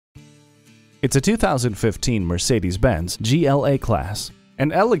It's a 2015 Mercedes-Benz GLA-Class.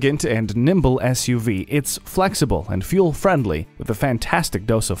 An elegant and nimble SUV, it's flexible and fuel-friendly with a fantastic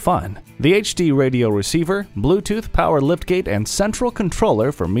dose of fun. The HD radio receiver, Bluetooth power liftgate, and central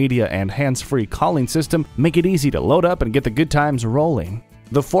controller for media and hands-free calling system make it easy to load up and get the good times rolling.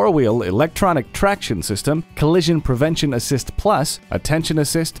 The four-wheel electronic traction system, collision prevention assist plus, attention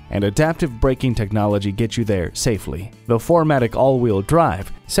assist, and adaptive braking technology get you there safely. The 4MATIC all-wheel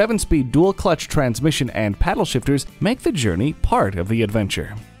drive, 7-speed dual-clutch transmission, and paddle shifters make the journey part of the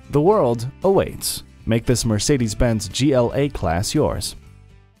adventure. The world awaits. Make this Mercedes-Benz GLA-Class yours.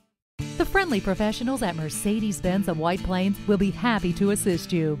 The friendly professionals at Mercedes-Benz of White Plains will be happy to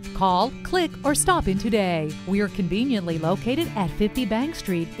assist you. Call, click, or stop in today. We are conveniently located at 50 Bank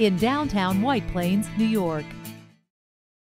Street in downtown White Plains, New York.